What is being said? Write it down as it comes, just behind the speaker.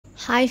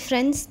Hi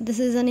friends, this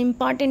is an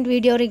important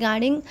video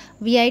regarding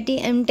VIT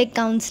MTECH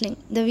counseling.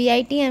 The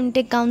VIT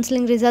MTECH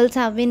counseling results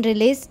have been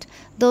released.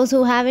 Those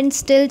who haven't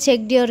still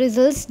checked your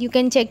results, you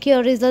can check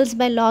your results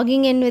by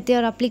logging in with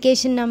your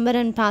application number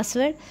and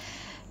password.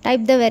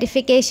 Type the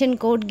verification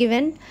code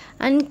given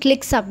and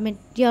click submit.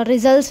 Your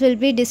results will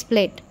be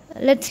displayed.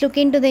 Let's look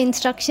into the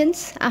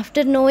instructions.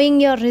 After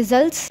knowing your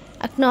results,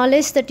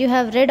 acknowledge that you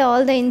have read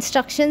all the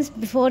instructions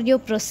before you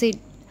proceed.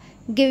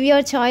 Give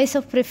your choice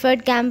of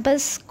preferred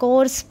campus,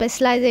 course,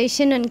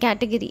 specialization and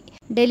category.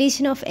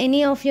 Deletion of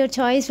any of your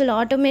choice will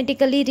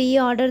automatically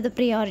reorder the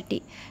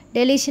priority.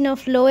 Deletion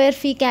of lower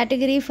fee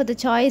category for the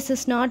choice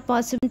is not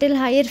possible until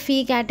higher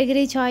fee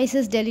category choice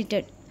is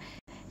deleted.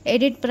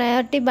 Edit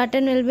priority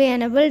button will be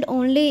enabled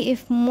only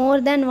if more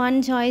than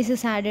one choice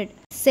is added.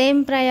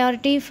 Same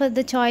priority for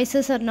the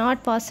choices are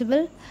not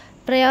possible.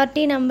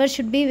 Priority number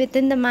should be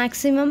within the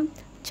maximum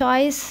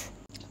choice.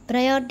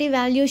 Priority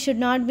value should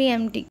not be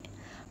empty.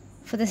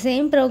 For the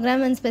same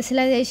program and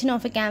specialization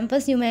of a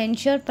campus, you may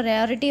ensure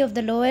priority of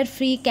the lower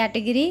fee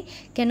category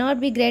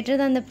cannot be greater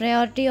than the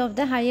priority of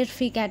the higher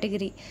fee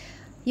category.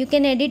 You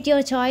can edit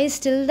your choice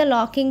till the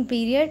locking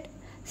period.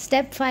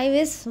 Step 5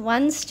 is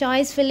once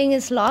choice filling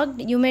is locked,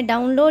 you may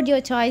download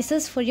your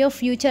choices for your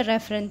future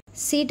reference.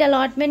 Seat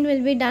allotment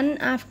will be done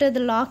after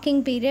the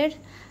locking period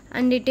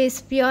and it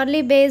is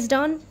purely based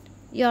on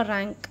your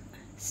rank.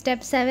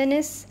 Step 7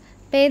 is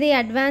pay the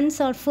advance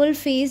or full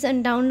fees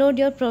and download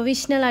your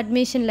provisional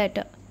admission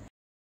letter.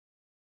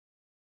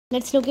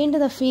 Let's look into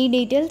the fee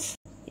details.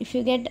 If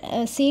you get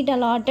a seat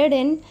allotted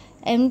in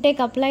MTech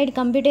Applied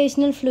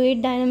Computational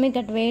Fluid Dynamic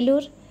at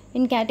Vellore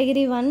in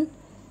category 1,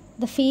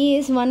 the fee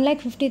is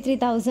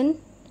 1,53,000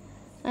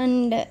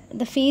 and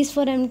the fees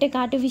for MTech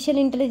Artificial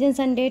Intelligence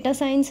and Data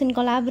Science in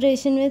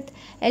collaboration with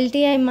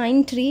LTI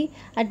Mindtree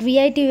at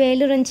VIT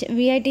Vellore and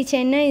VIT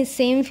Chennai is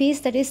same fees,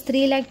 that is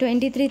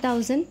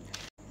 3,23,000.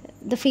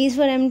 The fees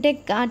for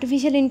MTech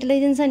Artificial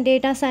Intelligence and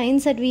Data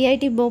Science at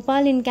VIT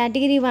Bhopal in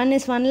category 1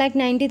 is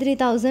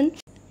 1,93,000.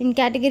 In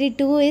category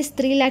 2 is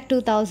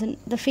 3,02,000.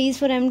 The fees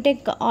for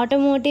MTech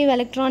Automotive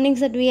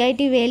Electronics at VIT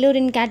Vellore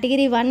in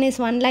category 1 is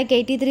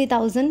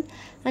 1,83,000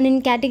 and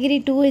in category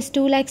 2 is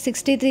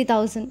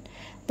 2,63,000.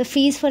 The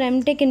fees for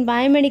MTech in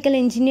Biomedical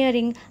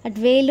Engineering at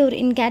Vellore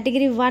in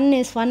category 1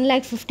 is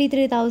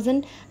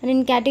 1,53,000 and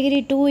in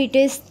category 2 it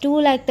is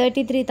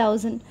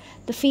 2,33,000.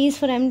 The fees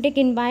for MTech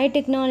in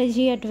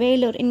Biotechnology at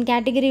Vellore in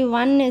category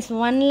 1 is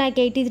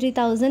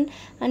 1,83,000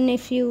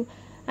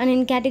 and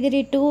in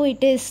category 2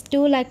 it is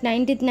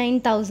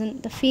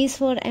 2,99,000. The fees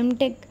for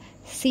MTech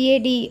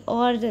CAD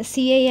or the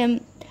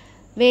CAM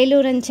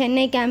Vellore and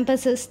Chennai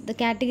campuses, the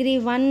category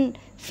 1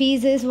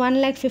 fees is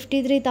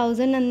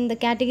 1,53,000 and the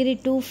category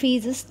 2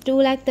 fees is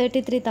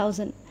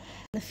 2,33,000.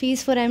 The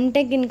fees for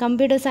MTech in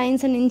Computer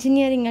Science and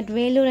Engineering at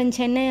Vellore and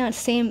Chennai are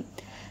same.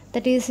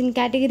 That is in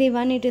category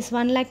 1 it is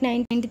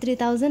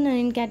 1,93,000 and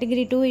in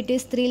category 2 it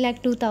is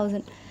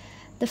 3,02,000.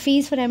 The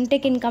fees for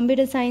MTech in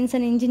Computer Science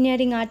and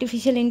Engineering,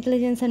 Artificial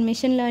Intelligence and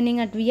Machine Learning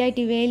at VIT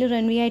Vellore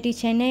and VIT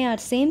Chennai are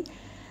same.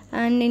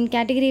 And in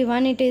category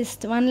 1 it is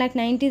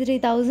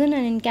 1,93,000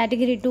 and in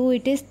category 2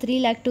 it is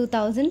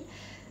 3,02,000.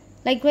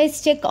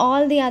 Likewise, check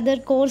all the other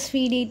course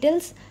fee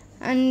details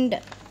and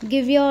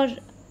give your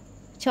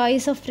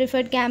choice of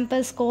preferred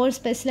campus, course,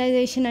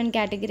 specialization and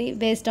category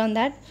based on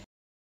that.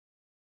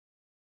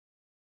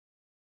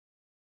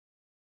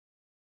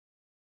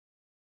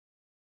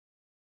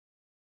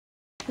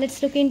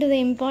 Let's look into the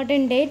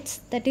important dates.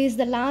 That is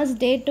the last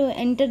date to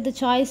enter the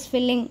choice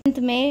filling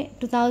 11th May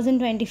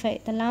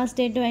 2025. The last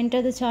date to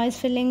enter the choice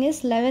filling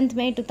is 11th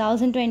May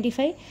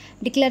 2025.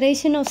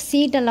 Declaration of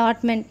seat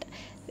allotment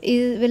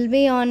will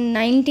be on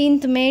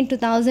 19th May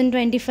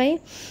 2025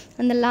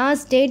 and the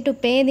last date to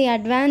pay the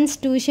advance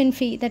tuition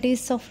fee, that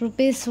is of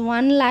rupees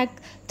 1 lakh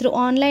through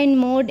online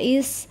mode,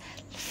 is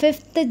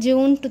 5th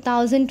June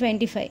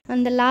 2025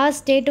 and the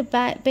last day to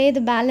pay the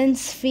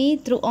balance fee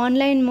through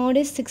online mode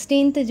is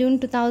 16th June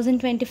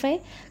 2025.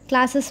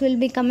 Classes will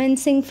be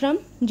commencing from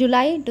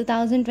July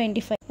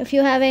 2025. If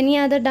you have any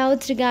other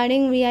doubts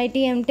regarding VIT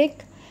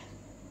MTech,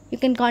 you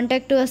can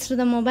contact us through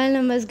the mobile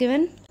numbers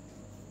given.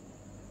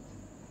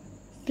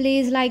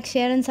 Please like,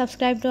 share and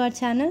subscribe to our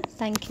channel.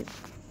 Thank you.